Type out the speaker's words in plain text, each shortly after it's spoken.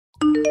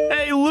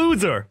Hey,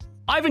 loser!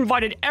 I've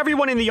invited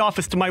everyone in the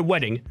office to my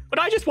wedding, but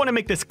I just want to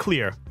make this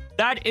clear.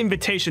 That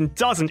invitation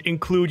doesn't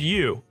include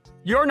you.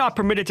 You're not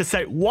permitted to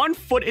set one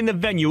foot in the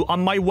venue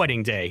on my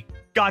wedding day.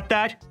 Got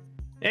that?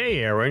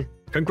 Hey, Aaron.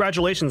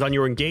 Congratulations on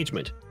your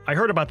engagement. I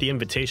heard about the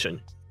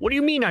invitation. What do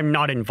you mean I'm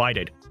not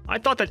invited? I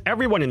thought that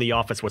everyone in the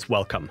office was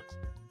welcome.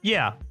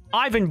 Yeah,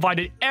 I've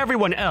invited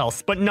everyone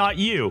else, but not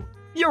you.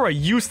 You're a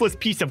useless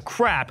piece of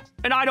crap,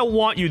 and I don't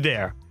want you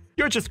there.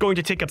 You're just going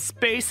to take up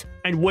space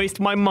and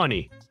waste my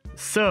money.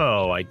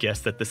 So, I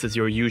guess that this is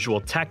your usual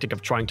tactic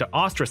of trying to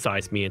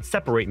ostracize me and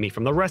separate me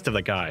from the rest of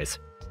the guys.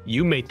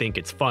 You may think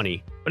it's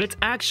funny, but it's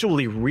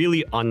actually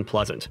really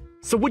unpleasant.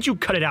 So would you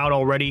cut it out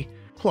already?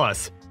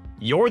 Plus,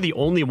 you're the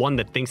only one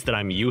that thinks that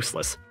I'm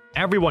useless.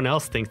 Everyone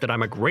else thinks that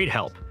I'm a great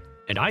help,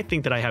 and I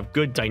think that I have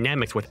good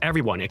dynamics with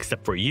everyone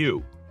except for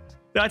you.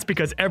 That's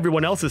because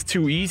everyone else is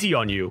too easy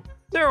on you.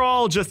 They're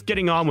all just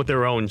getting on with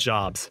their own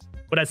jobs.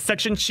 But as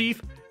section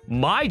chief,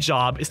 my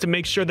job is to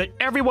make sure that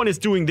everyone is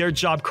doing their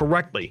job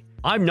correctly.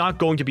 I'm not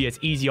going to be as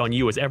easy on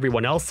you as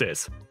everyone else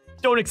is.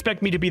 Don't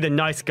expect me to be the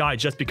nice guy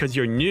just because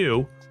you're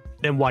new.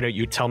 Then why don't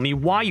you tell me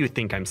why you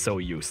think I'm so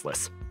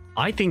useless?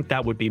 I think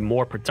that would be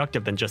more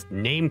productive than just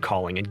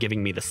name-calling and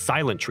giving me the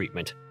silent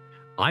treatment.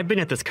 I've been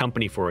at this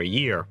company for a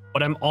year,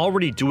 but I'm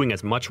already doing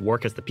as much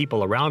work as the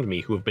people around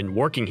me who have been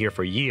working here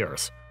for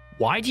years.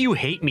 Why do you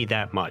hate me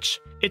that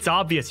much? It's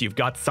obvious you've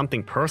got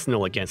something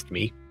personal against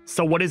me.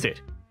 So what is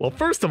it? Well,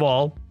 first of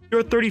all,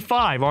 you're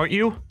 35, aren't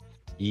you?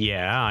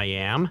 Yeah, I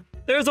am.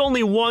 There's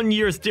only 1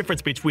 year's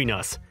difference between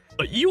us.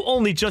 But you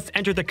only just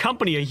entered the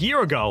company a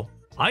year ago.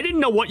 I didn't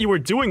know what you were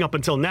doing up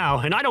until now,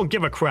 and I don't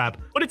give a crap,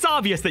 but it's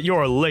obvious that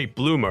you're a late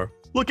bloomer.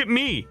 Look at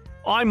me.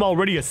 I'm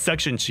already a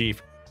section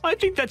chief. I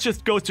think that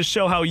just goes to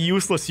show how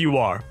useless you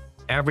are.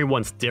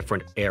 Everyone's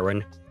different,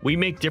 Aaron. We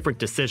make different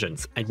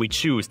decisions, and we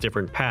choose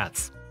different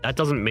paths. That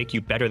doesn't make you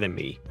better than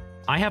me.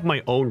 I have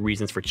my own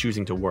reasons for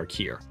choosing to work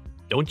here.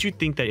 Don't you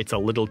think that it's a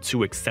little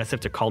too excessive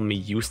to call me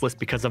useless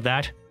because of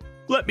that?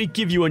 Let me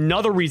give you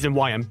another reason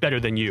why I'm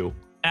better than you.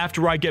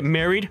 After I get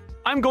married,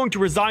 I'm going to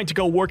resign to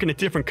go work in a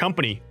different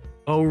company.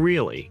 Oh,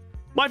 really?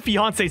 My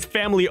fiance's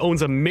family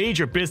owns a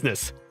major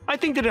business. I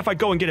think that if I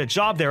go and get a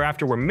job there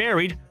after we're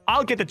married,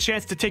 I'll get the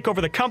chance to take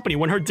over the company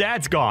when her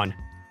dad's gone.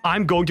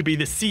 I'm going to be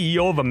the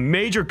CEO of a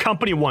major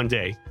company one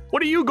day.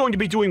 What are you going to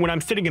be doing when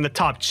I'm sitting in the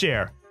top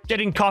chair?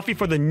 Getting coffee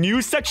for the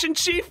new section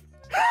chief?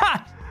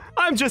 Ha!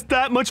 I'm just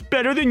that much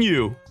better than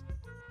you.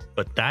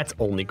 But that's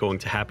only going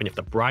to happen if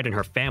the bride and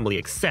her family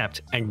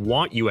accept and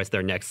want you as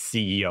their next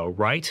CEO,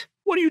 right?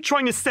 What are you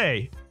trying to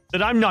say?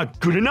 That I'm not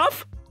good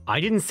enough?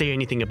 I didn't say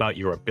anything about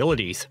your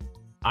abilities.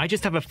 I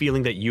just have a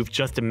feeling that you've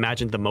just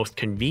imagined the most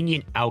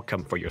convenient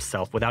outcome for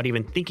yourself without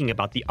even thinking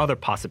about the other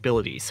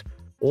possibilities,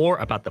 or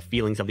about the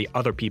feelings of the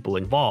other people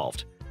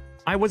involved.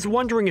 I was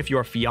wondering if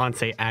your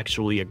fiancé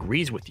actually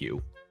agrees with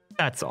you.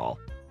 That's all.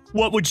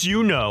 What would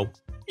you know?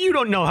 You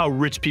don't know how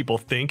rich people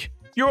think.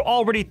 You're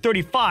already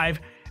 35,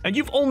 and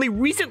you've only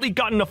recently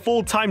gotten a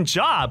full-time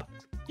job.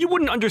 You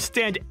wouldn't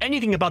understand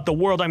anything about the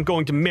world I'm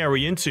going to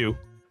marry into.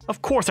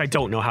 Of course I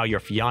don't know how your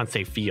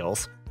fiancé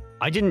feels.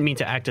 I didn't mean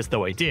to act as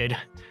though I did.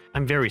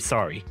 I'm very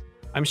sorry.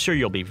 I'm sure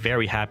you'll be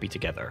very happy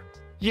together.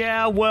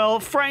 Yeah, well,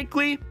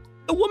 frankly,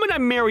 the woman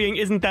I'm marrying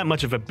isn't that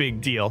much of a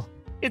big deal.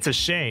 It's a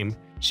shame.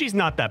 She's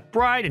not that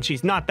bright and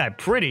she's not that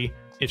pretty.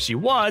 If she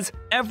was,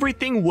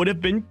 everything would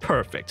have been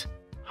perfect.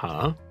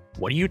 Huh?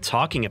 What are you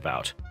talking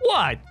about?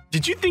 What?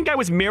 Did you think I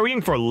was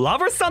marrying for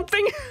love or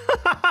something?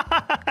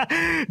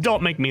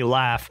 Don't make me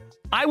laugh.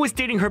 I was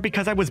dating her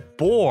because I was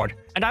bored,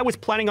 and I was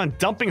planning on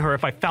dumping her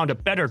if I found a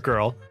better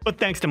girl. But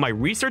thanks to my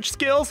research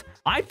skills,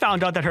 I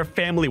found out that her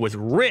family was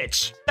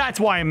rich. That's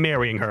why I'm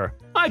marrying her.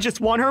 I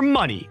just want her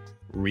money.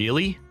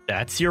 Really?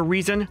 That's your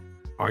reason?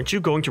 Aren't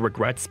you going to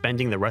regret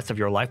spending the rest of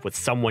your life with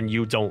someone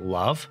you don't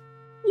love?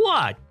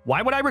 What?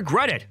 Why would I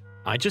regret it?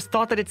 I just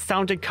thought that it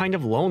sounded kind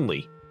of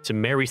lonely to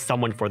marry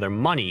someone for their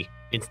money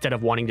instead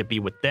of wanting to be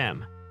with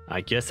them. I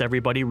guess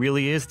everybody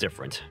really is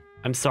different.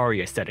 I'm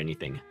sorry I said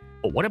anything.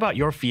 But what about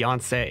your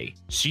fiancée?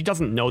 She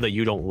doesn't know that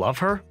you don't love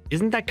her?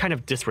 Isn't that kind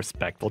of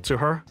disrespectful to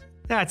her?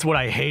 That's what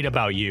I hate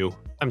about you.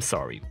 I'm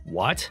sorry,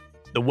 what?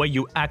 The way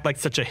you act like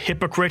such a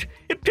hypocrite,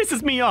 it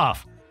pisses me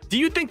off. Do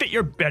you think that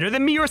you're better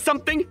than me or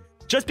something?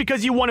 Just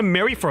because you want to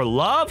marry for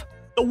love?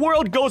 The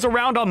world goes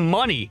around on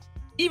money.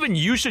 Even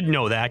you should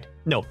know that.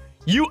 No,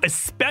 you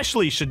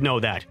especially should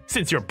know that,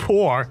 since you're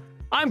poor.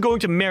 I'm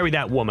going to marry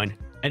that woman,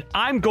 and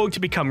I'm going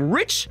to become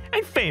rich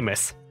and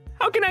famous.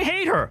 How can I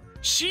hate her?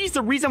 She's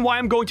the reason why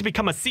I'm going to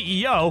become a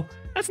CEO.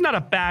 That's not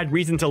a bad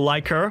reason to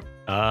like her.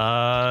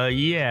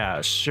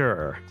 Yeah,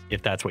 sure.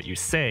 If that's what you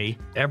say.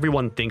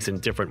 Everyone thinks in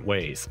different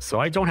ways, so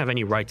I don't have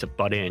any right to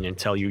butt in and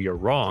tell you you're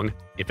wrong.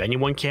 If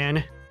anyone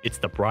can, it's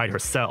the bride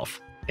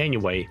herself.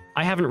 Anyway,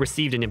 I haven't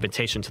received an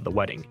invitation to the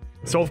wedding,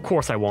 so of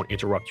course I won't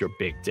interrupt your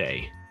big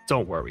day.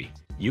 Don't worry.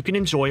 You can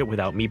enjoy it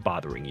without me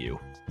bothering you.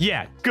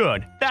 Yeah,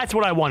 good. That's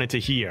what I wanted to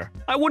hear.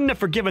 I wouldn't have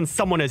forgiven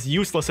someone as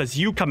useless as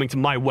you coming to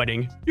my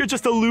wedding. You're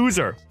just a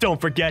loser.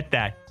 Don't forget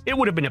that. It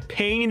would have been a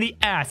pain in the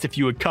ass if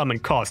you had come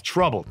and caused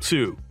trouble,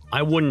 too.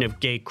 I wouldn't have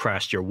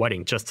gate-crashed your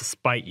wedding just to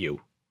spite you.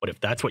 But if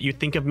that's what you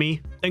think of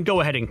me, then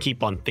go ahead and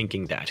keep on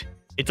thinking that.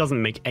 It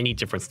doesn't make any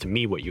difference to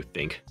me what you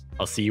think.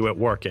 I'll see you at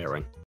work,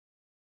 Aaron.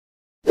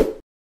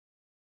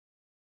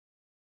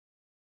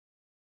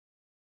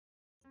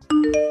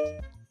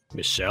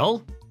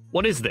 Michelle?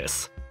 What is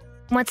this?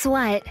 What's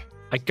what?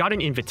 I got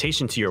an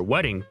invitation to your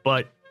wedding,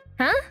 but...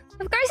 Huh?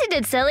 Of course you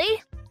did,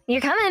 silly.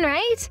 You're coming,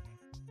 right?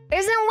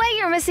 There's no way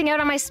you're missing out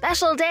on my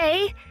special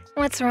day.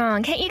 What's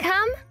wrong? Can't you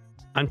come?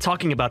 I'm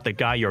talking about the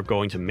guy you're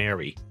going to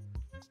marry.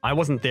 I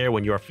wasn't there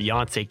when your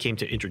fiancé came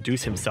to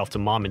introduce himself to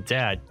Mom and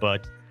Dad,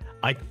 but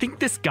I think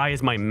this guy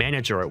is my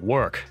manager at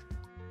work.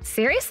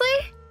 Seriously?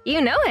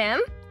 You know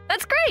him?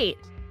 That's great.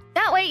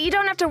 That way you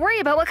don't have to worry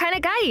about what kind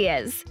of guy he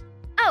is.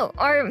 Oh,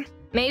 or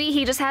maybe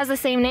he just has the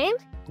same name?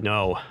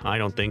 No, I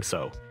don't think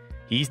so.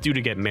 He's due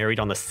to get married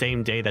on the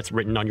same day that's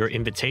written on your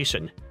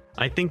invitation.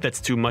 I think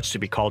that's too much to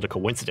be called a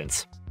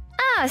coincidence.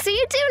 Ah, so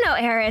you do know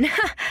Aaron.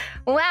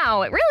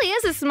 Wow, it really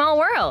is a small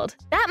world.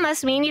 That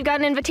must mean you've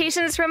gotten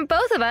invitations from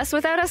both of us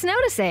without us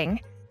noticing.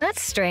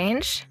 That's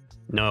strange.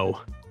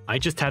 No, I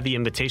just had the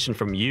invitation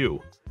from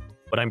you.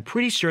 But I'm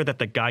pretty sure that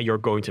the guy you're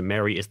going to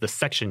marry is the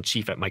section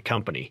chief at my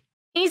company.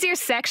 He's your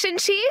section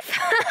chief?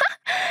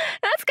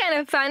 That's kind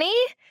of funny.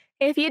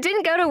 If you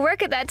didn't go to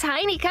work at that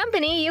tiny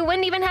company, you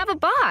wouldn't even have a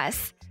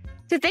boss.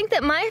 To think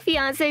that my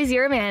fiancé's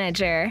your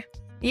manager.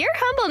 Your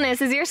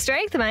humbleness is your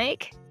strength,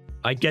 Mike.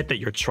 I get that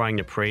you're trying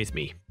to praise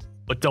me,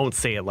 but don't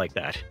say it like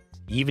that.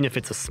 Even if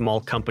it's a small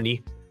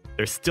company,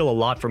 there's still a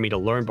lot for me to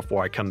learn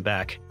before I come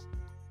back.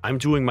 I'm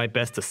doing my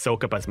best to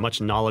soak up as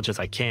much knowledge as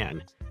I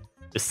can.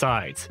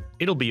 Besides,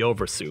 it'll be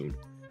over soon,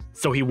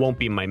 so he won't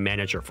be my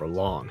manager for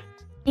long.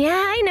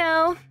 Yeah, I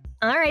know.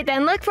 All right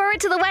then, look forward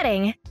to the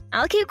wedding.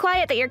 I'll keep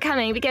quiet that you're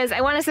coming because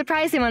I want to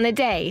surprise him on the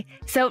day.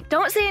 So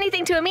don't say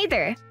anything to him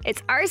either.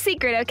 It's our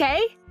secret,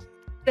 okay?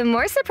 The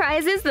more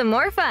surprises, the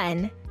more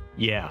fun.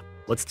 Yeah,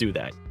 let's do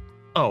that.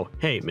 Oh,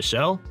 hey,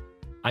 Michelle.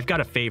 I've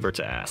got a favor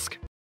to ask.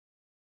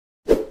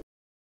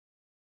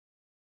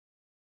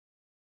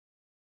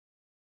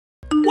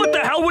 What the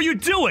hell were you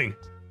doing?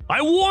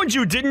 I warned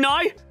you, didn't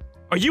I?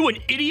 Are you an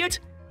idiot?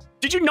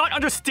 Did you not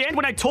understand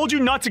when I told you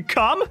not to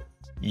come?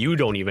 You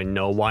don't even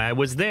know why I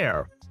was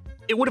there.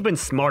 It would have been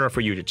smarter for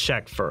you to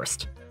check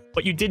first,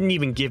 but you didn't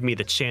even give me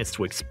the chance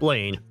to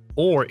explain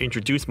or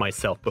introduce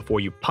myself before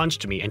you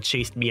punched me and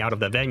chased me out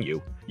of the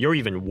venue. You're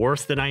even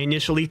worse than I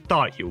initially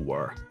thought you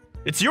were.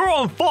 It's your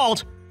own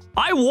fault!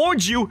 I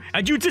warned you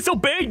and you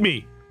disobeyed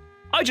me!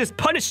 I just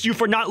punished you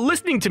for not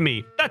listening to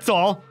me, that's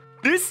all.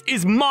 This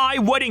is my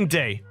wedding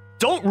day.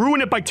 Don't ruin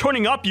it by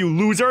turning up, you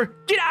loser!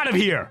 Get out of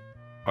here!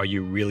 Are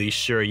you really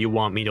sure you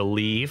want me to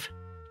leave?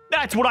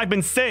 That's what I've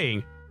been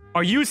saying.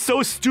 Are you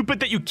so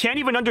stupid that you can't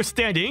even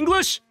understand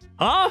English?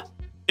 Huh?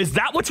 Is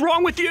that what's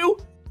wrong with you?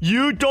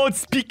 You don't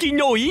speak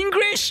no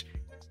English?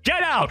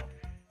 Get out!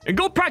 And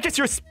go practice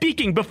your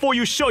speaking before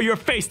you show your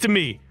face to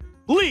me.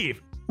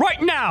 Leave!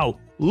 Right now,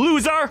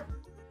 loser!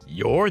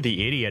 You're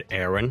the idiot,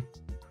 Aaron.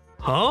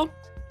 Huh?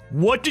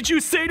 What did you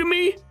say to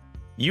me?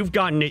 You've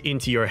gotten it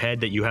into your head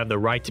that you have the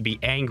right to be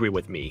angry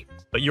with me,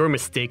 but you're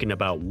mistaken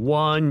about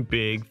one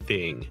big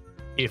thing.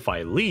 If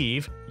I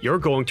leave, you're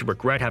going to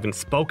regret having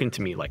spoken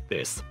to me like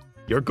this.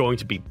 You're going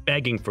to be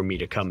begging for me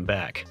to come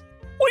back.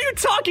 What are you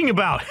talking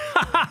about?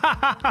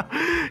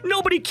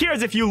 Nobody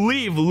cares if you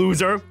leave,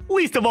 loser.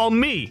 Least of all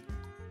me.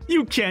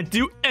 You can't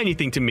do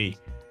anything to me.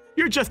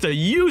 You're just a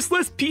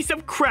useless piece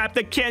of crap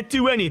that can't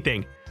do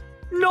anything.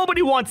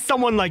 Nobody wants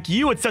someone like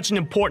you at such an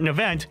important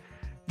event.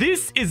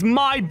 This is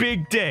my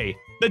big day.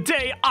 The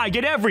day I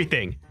get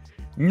everything.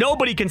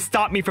 Nobody can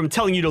stop me from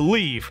telling you to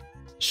leave.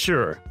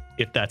 Sure,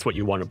 if that's what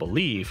you want to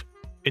believe.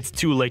 It's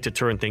too late to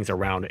turn things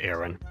around,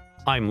 Aaron.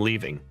 I'm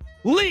leaving.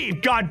 Leave,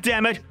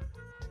 goddammit!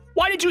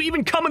 Why did you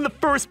even come in the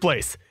first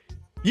place?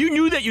 You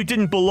knew that you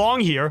didn't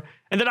belong here,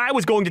 and that I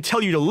was going to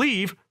tell you to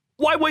leave.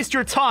 Why waste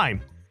your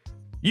time?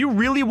 You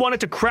really wanted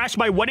to crash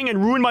my wedding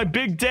and ruin my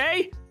big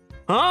day?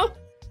 Huh?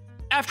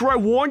 After I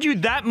warned you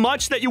that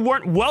much that you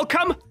weren't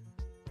welcome?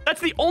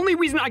 That's the only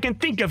reason I can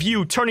think of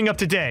you turning up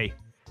today.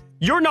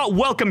 You're not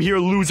welcome here,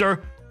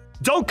 loser.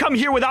 Don't come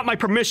here without my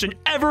permission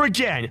ever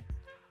again.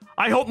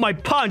 I hope my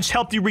punch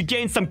helped you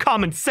regain some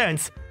common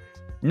sense.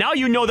 Now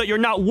you know that you're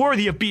not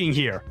worthy of being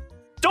here.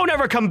 Don't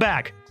ever come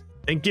back.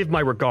 And give my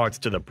regards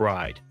to the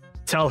bride.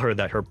 Tell her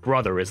that her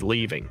brother is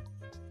leaving.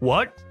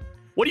 What?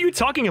 What are you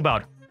talking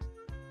about?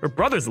 Her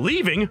brother's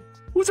leaving?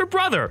 Who's her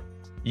brother?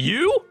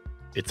 You?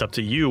 It's up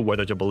to you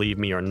whether to believe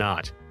me or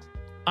not.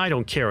 I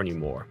don't care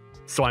anymore,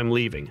 so I'm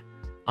leaving.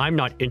 I'm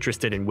not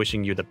interested in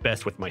wishing you the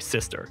best with my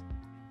sister.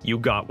 You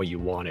got what you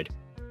wanted.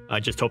 I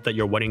just hope that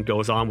your wedding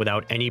goes on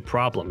without any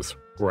problems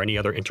or any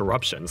other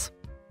interruptions.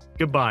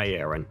 Goodbye,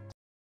 Aaron.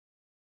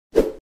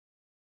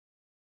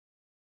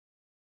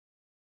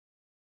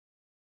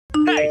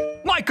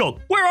 Hey, Michael,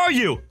 where are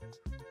you?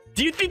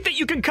 Do you think that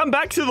you can come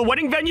back to the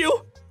wedding venue?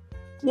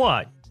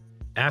 What?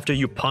 After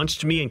you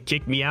punched me and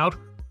kicked me out?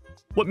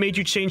 What made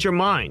you change your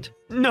mind?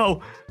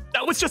 No,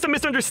 that was just a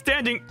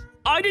misunderstanding.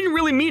 I didn't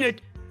really mean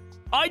it.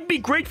 I'd be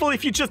grateful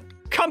if you just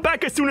come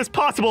back as soon as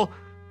possible.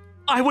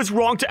 I was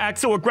wrong to act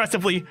so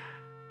aggressively.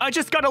 I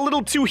just got a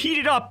little too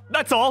heated up,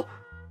 that's all.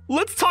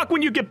 Let's talk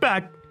when you get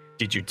back.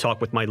 Did you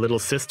talk with my little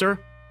sister?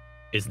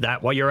 Is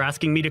that why you're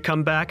asking me to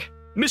come back?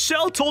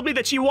 Michelle told me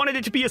that she wanted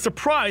it to be a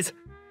surprise,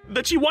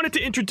 that she wanted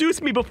to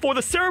introduce me before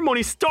the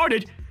ceremony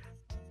started.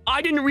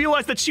 I didn't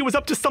realize that she was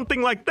up to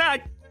something like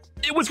that.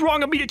 It was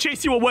wrong of me to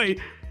chase you away.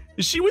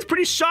 She was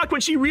pretty shocked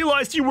when she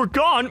realized you were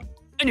gone.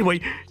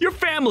 Anyway, you're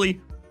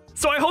family.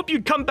 So I hope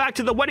you'd come back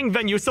to the wedding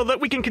venue so that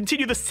we can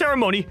continue the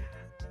ceremony.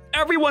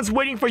 Everyone's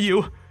waiting for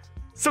you.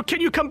 So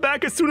can you come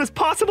back as soon as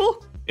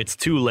possible? It's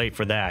too late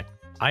for that.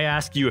 I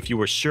asked you if you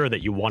were sure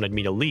that you wanted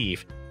me to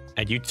leave,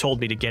 and you told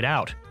me to get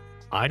out.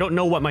 I don't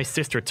know what my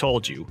sister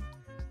told you,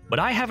 but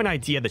I have an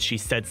idea that she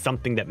said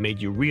something that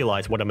made you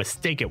realize what a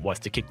mistake it was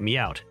to kick me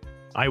out.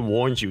 I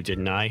warned you,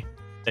 didn't I?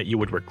 That you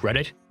would regret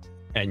it?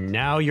 And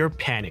now you're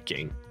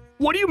panicking.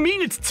 What do you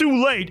mean it's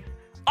too late?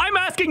 I'm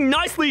asking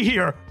nicely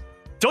here.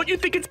 Don't you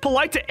think it's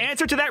polite to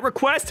answer to that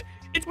request?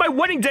 It's my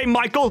wedding day,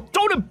 Michael.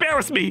 Don't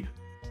embarrass me.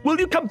 Will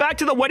you come back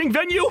to the wedding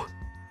venue?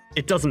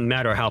 It doesn't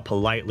matter how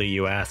politely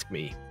you ask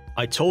me.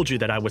 I told you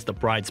that I was the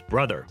bride's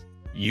brother.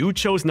 You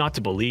chose not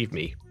to believe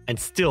me and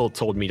still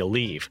told me to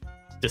leave,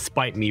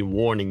 despite me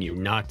warning you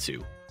not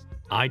to.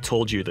 I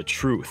told you the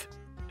truth,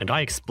 and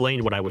I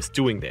explained what I was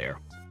doing there,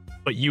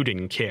 but you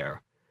didn't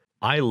care.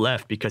 I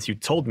left because you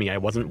told me I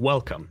wasn't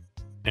welcome,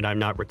 and I'm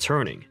not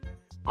returning.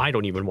 I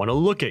don't even want to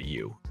look at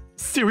you.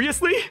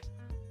 Seriously?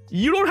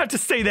 You don't have to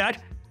say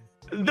that.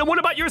 Then what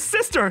about your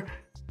sister?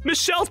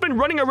 Michelle's been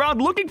running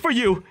around looking for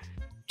you.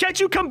 Can't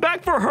you come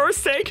back for her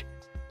sake?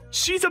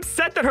 She's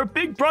upset that her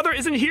big brother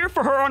isn't here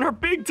for her on her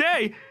big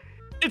day.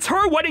 It's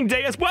her wedding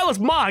day as well as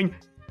mine.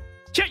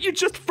 Can't you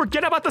just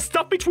forget about the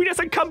stuff between us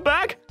and come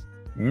back?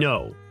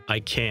 No, I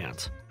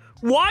can't.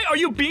 Why are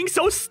you being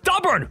so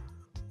stubborn?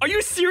 Are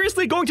you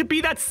seriously going to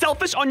be that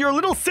selfish on your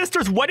little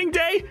sister's wedding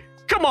day?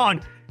 Come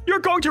on, you're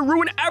going to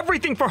ruin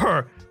everything for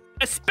her.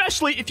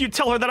 Especially if you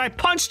tell her that I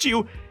punched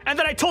you and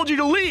that I told you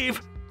to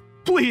leave.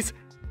 Please,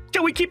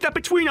 can we keep that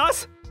between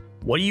us?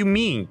 What do you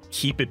mean,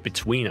 keep it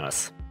between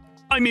us?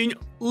 I mean,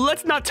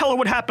 let's not tell her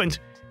what happened.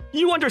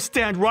 You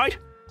understand, right?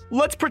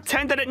 Let's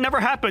pretend that it never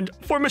happened,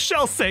 for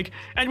Michelle's sake,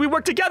 and we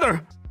work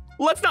together.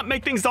 Let's not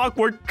make things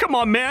awkward. Come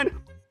on, man.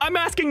 I'm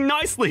asking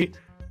nicely.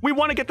 We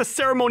want to get the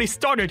ceremony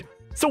started,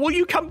 so will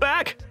you come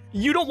back?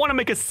 You don't want to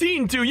make a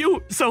scene, do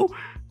you? So,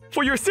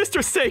 for your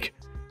sister's sake,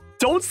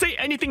 don't say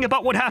anything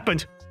about what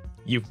happened.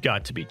 You've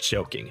got to be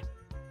joking.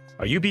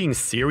 Are you being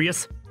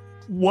serious?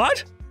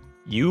 What?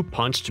 You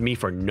punched me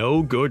for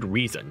no good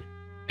reason,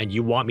 and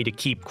you want me to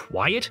keep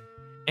quiet?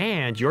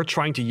 And you're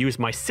trying to use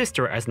my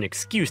sister as an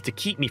excuse to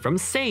keep me from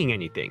saying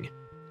anything.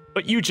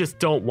 But you just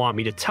don't want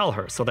me to tell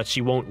her so that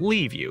she won't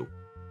leave you.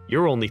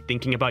 You're only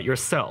thinking about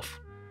yourself.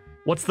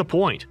 What's the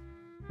point?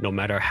 No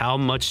matter how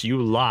much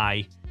you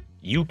lie,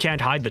 you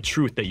can't hide the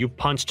truth that you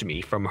punched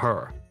me from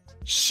her.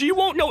 She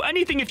won't know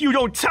anything if you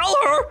don't tell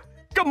her!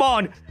 Come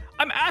on!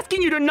 I'm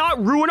asking you to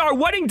not ruin our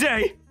wedding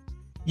day!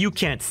 You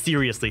can't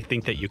seriously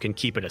think that you can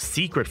keep it a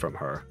secret from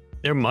her.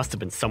 There must have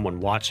been someone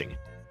watching.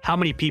 How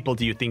many people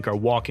do you think are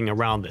walking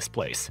around this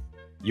place?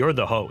 You're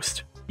the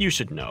host. You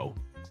should know.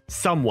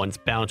 Someone's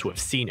bound to have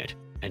seen it,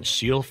 and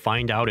she'll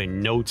find out in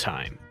no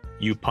time.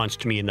 You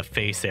punched me in the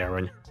face,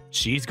 Aaron.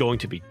 She's going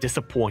to be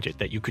disappointed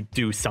that you could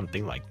do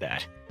something like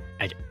that.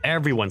 And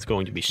everyone's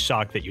going to be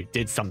shocked that you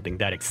did something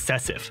that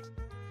excessive.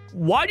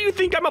 Why do you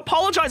think I'm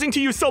apologizing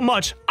to you so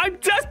much? I'm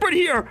desperate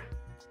here!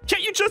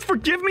 Can't you just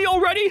forgive me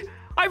already?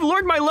 I've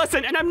learned my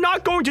lesson and I'm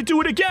not going to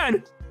do it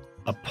again!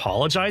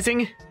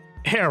 Apologizing?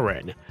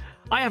 Aaron,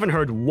 I haven't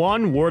heard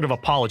one word of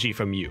apology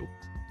from you.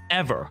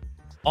 Ever.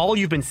 All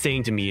you've been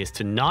saying to me is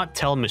to not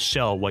tell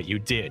Michelle what you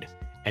did,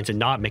 and to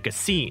not make a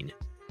scene.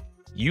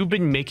 You've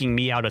been making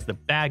me out as the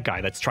bad guy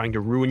that's trying to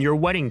ruin your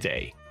wedding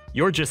day.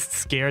 You're just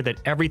scared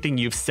that everything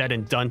you've said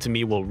and done to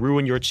me will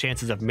ruin your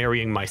chances of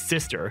marrying my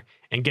sister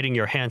and getting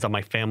your hands on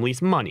my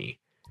family's money.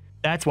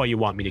 That's why you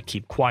want me to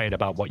keep quiet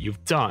about what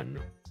you've done,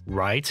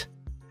 right?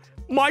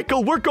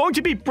 Michael, we're going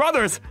to be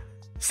brothers!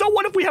 So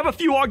what if we have a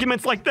few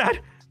arguments like that?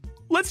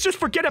 Let's just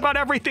forget about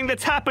everything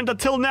that's happened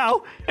until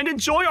now and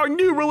enjoy our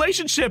new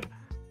relationship.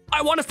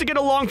 I want us to get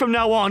along from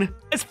now on,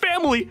 as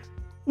family.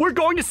 We're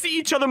going to see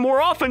each other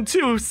more often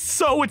too,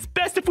 so it's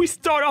best if we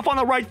start off on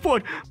the right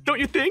foot, don't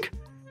you think?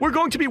 We're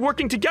going to be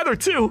working together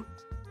too.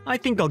 I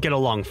think I'll get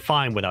along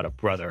fine without a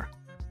brother.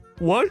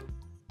 What?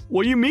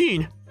 What do you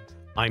mean?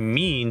 I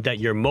mean that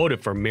your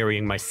motive for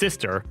marrying my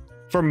sister,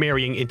 for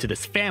marrying into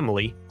this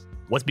family,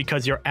 was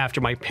because you're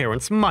after my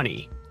parents'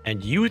 money,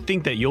 and you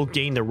think that you'll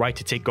gain the right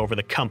to take over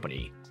the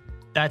company.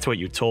 That's what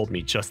you told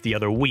me just the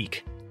other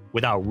week,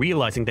 without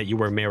realizing that you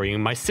were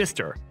marrying my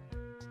sister.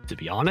 To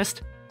be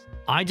honest,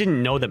 I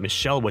didn't know that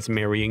Michelle was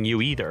marrying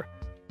you either,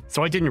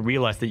 so I didn't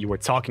realize that you were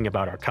talking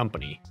about our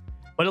company.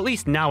 But at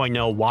least now I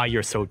know why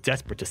you're so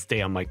desperate to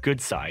stay on my good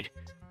side,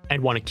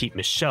 and want to keep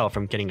Michelle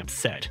from getting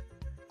upset.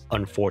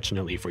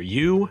 Unfortunately for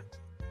you,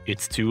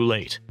 it's too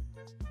late.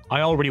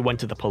 I already went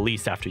to the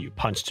police after you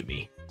punched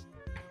me.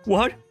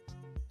 What?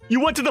 You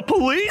went to the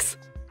police?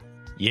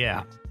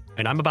 Yeah,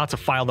 and I'm about to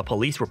file the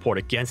police report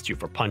against you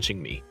for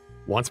punching me.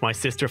 Once my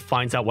sister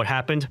finds out what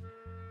happened,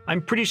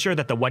 I'm pretty sure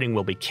that the wedding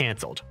will be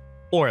canceled,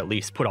 or at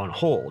least put on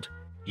hold.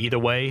 Either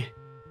way,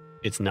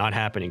 it's not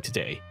happening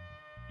today.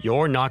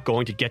 You're not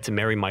going to get to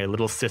marry my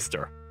little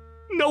sister.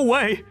 No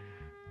way!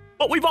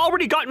 But we've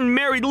already gotten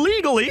married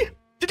legally!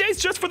 Today's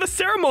just for the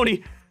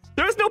ceremony!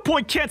 There's no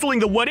point canceling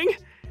the wedding!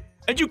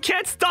 And you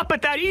can't stop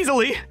it that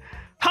easily!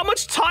 How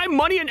much time,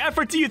 money, and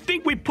effort do you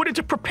think we put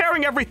into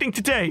preparing everything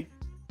today?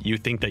 You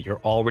think that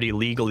you're already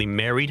legally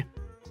married?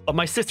 But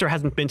my sister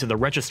hasn't been to the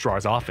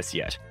registrar's office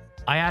yet.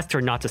 I asked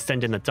her not to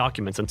send in the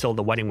documents until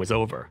the wedding was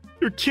over.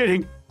 You're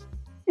kidding!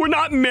 We're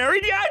not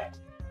married yet?!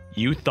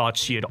 You thought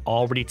she had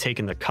already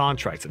taken the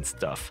contracts and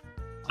stuff.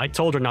 I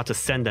told her not to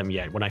send them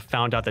yet when I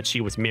found out that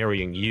she was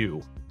marrying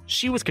you.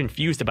 She was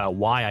confused about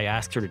why I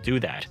asked her to do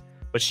that,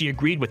 but she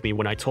agreed with me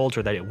when I told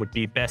her that it would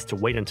be best to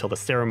wait until the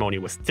ceremony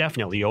was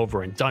definitely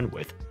over and done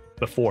with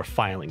before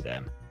filing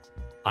them.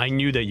 I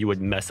knew that you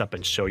would mess up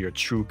and show your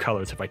true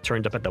colors if I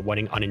turned up at the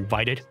wedding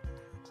uninvited,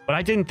 but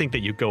I didn't think that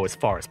you'd go as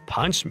far as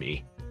punch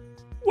me.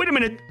 Wait a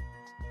minute!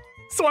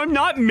 So I'm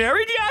not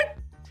married yet?!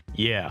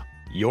 Yeah,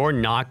 you're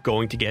not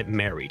going to get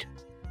married.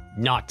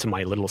 Not to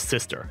my little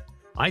sister.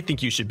 I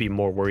think you should be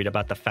more worried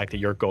about the fact that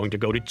you're going to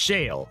go to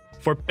jail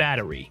for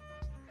battery.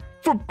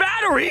 For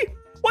battery?!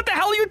 What the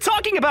hell are you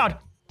talking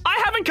about?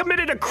 I haven't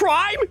committed a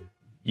crime?!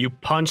 You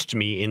punched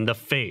me in the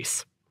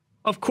face.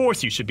 Of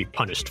course you should be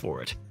punished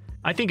for it.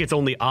 I think it's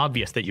only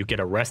obvious that you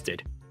get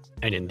arrested.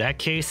 And in that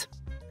case,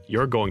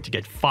 you're going to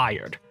get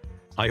fired.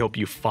 I hope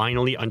you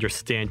finally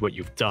understand what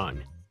you've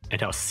done and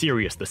how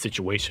serious the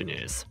situation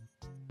is.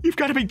 You've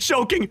got to be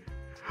joking!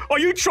 Are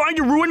you trying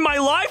to ruin my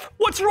life?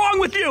 What's wrong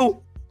with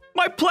you?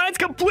 My plan's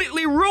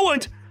completely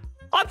ruined!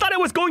 I thought I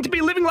was going to be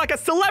living like a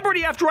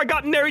celebrity after I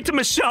got married to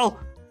Michelle!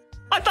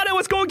 I thought I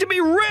was going to be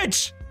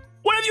rich!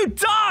 What have you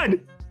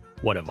done?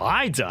 What have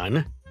I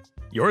done?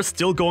 You're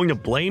still going to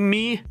blame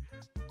me?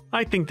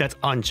 I think that's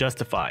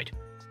unjustified.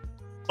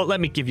 But let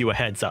me give you a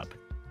heads up.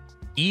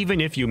 Even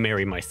if you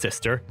marry my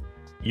sister,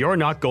 you're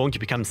not going to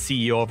become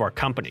CEO of our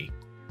company.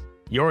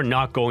 You're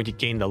not going to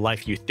gain the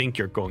life you think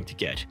you're going to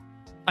get.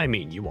 I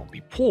mean, you won't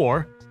be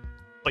poor,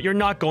 but you're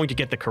not going to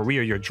get the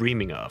career you're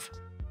dreaming of.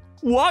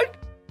 What?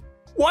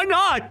 Why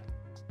not?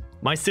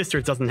 My sister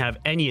doesn't have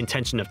any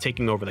intention of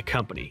taking over the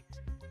company.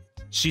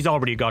 She's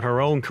already got her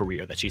own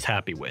career that she's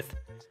happy with.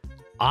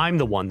 I'm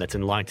the one that's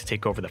in line to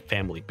take over the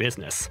family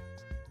business.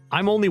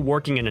 I'm only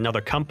working in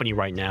another company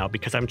right now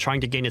because I'm trying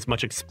to gain as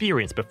much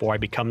experience before I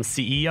become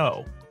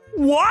CEO.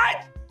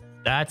 What?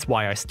 That's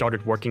why I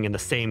started working in the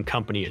same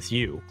company as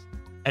you.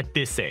 At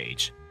this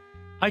age.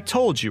 I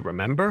told you,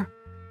 remember?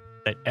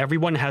 That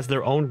everyone has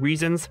their own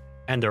reasons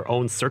and their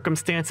own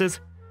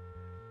circumstances,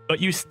 but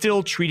you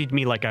still treated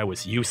me like I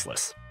was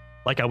useless,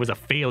 like I was a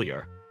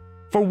failure.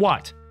 For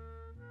what?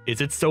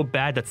 Is it so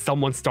bad that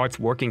someone starts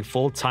working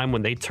full-time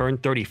when they turn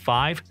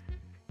 35?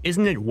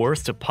 Isn't it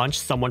worse to punch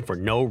someone for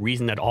no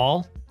reason at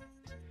all?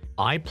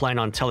 I plan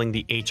on telling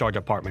the HR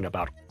department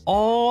about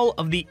all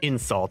of the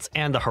insults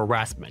and the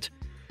harassment,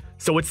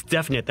 so it's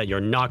definite that you're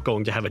not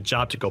going to have a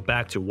job to go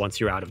back to once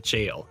you're out of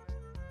jail.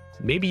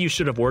 Maybe you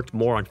should have worked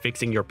more on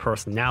fixing your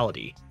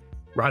personality,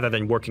 rather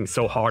than working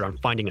so hard on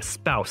finding a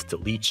spouse to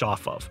leech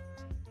off of.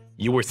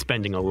 You were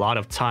spending a lot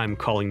of time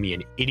calling me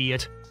an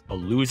idiot, a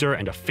loser,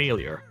 and a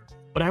failure,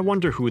 but I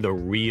wonder who the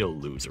real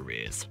loser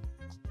is.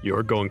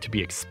 You're going to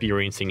be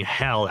experiencing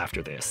hell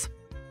after this,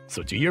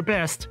 so do your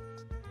best.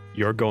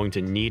 You're going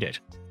to need it,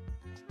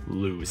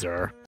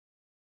 loser.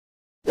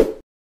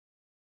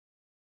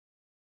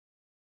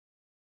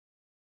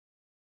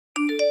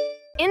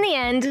 In the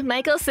end,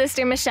 Michael's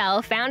sister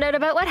Michelle found out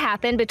about what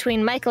happened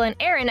between Michael and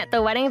Aaron at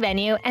the wedding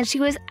venue, and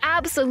she was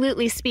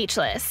absolutely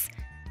speechless.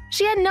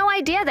 She had no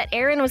idea that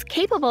Aaron was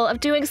capable of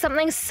doing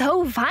something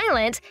so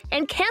violent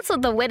and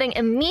canceled the wedding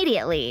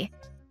immediately.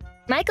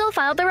 Michael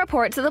filed the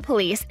report to the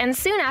police, and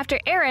soon after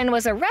Aaron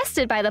was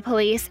arrested by the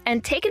police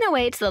and taken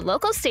away to the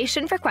local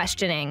station for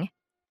questioning.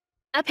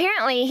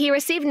 Apparently, he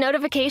received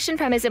notification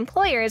from his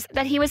employers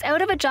that he was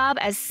out of a job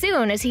as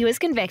soon as he was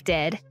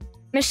convicted.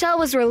 Michelle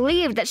was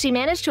relieved that she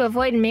managed to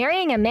avoid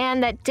marrying a man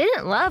that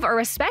didn't love or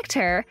respect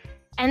her,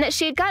 and that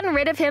she had gotten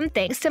rid of him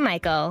thanks to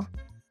Michael.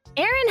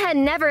 Aaron had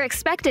never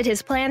expected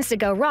his plans to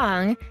go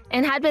wrong,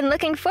 and had been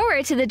looking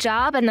forward to the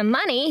job and the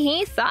money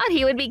he thought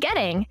he would be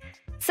getting.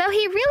 So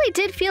he really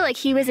did feel like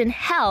he was in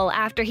hell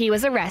after he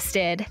was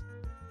arrested.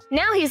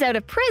 Now he's out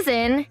of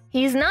prison,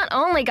 he's not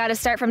only got to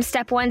start from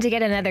step one to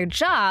get another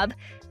job,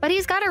 but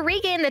he's got to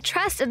regain the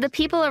trust of the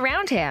people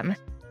around him.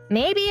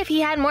 Maybe if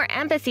he had more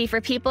empathy for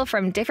people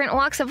from different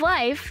walks of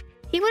life,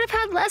 he would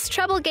have had less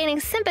trouble gaining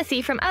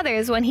sympathy from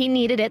others when he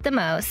needed it the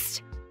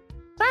most.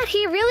 But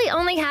he really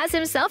only has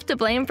himself to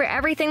blame for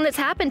everything that's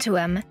happened to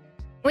him.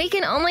 We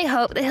can only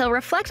hope that he'll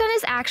reflect on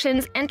his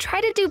actions and try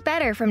to do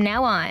better from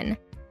now on.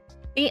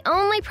 The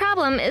only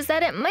problem is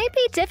that it might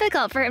be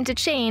difficult for him to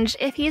change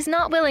if he's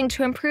not willing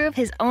to improve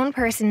his own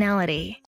personality.